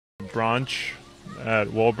brunch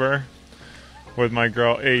at Wilbur with my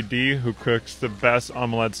girl AD, who cooks the best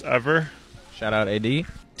omelets ever. Shout out AD.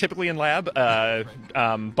 Typically in lab,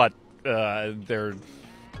 but they're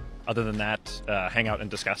other than that, hang out and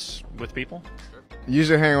discuss with people.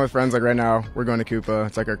 Usually hang out with friends. Like right now, we're going to Koopa.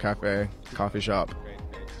 It's like our coffee shop.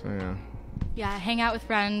 So yeah. Yeah, hang out with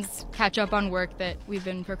friends, catch up on work that we've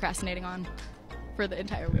been procrastinating on for the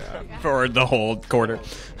entire week. Yeah. For the whole quarter.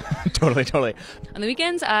 Totally. On the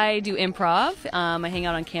weekends, I do improv. I hang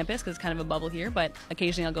out on campus because it's kind of a bubble here, but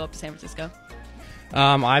occasionally I'll go up to San Francisco.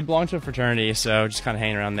 I belong to a fraternity, so just kind of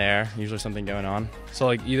hanging around there. Usually something going on. So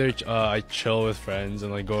like either I chill with friends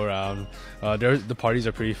and like go around. The parties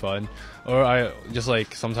are pretty fun, or I just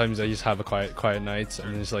like sometimes I just have a quiet nights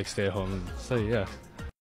and just like stay at home and study. Yeah.